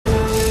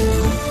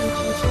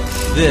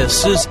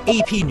This is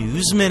AP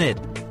News Minute.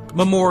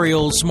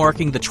 Memorials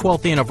marking the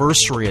 12th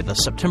anniversary of the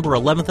September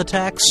 11th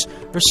attacks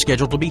are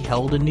scheduled to be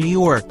held in New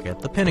York at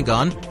the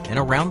Pentagon and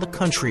around the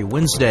country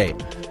Wednesday.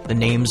 The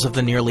names of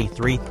the nearly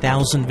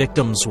 3,000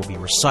 victims will be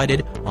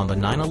recited on the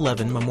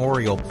 9/11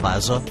 Memorial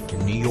Plaza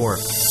in New York.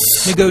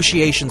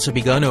 Negotiations have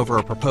begun over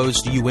a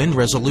proposed UN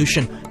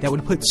resolution that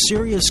would put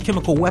Syria's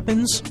chemical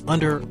weapons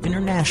under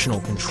international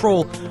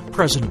control.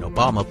 President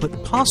Obama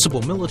put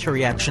possible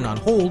military action on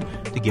hold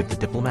to give the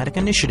diplomatic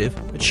initiative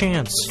a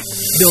chance.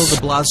 Bill de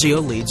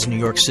Blasio leads New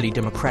York City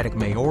Democratic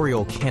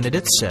mayoral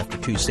candidates after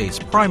Tuesday's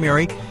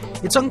primary.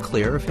 It's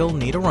unclear if he'll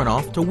need a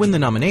runoff to win the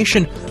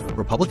nomination.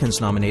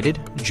 Republicans nominated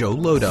Joe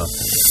Lhota.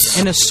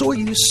 And a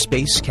Soyuz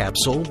space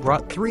capsule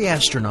brought 3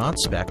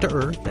 astronauts back to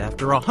Earth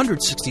after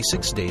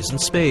 166 days in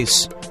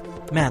space.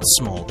 Matt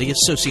Small, The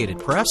Associated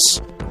Press,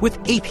 with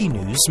AP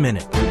News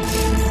Minute.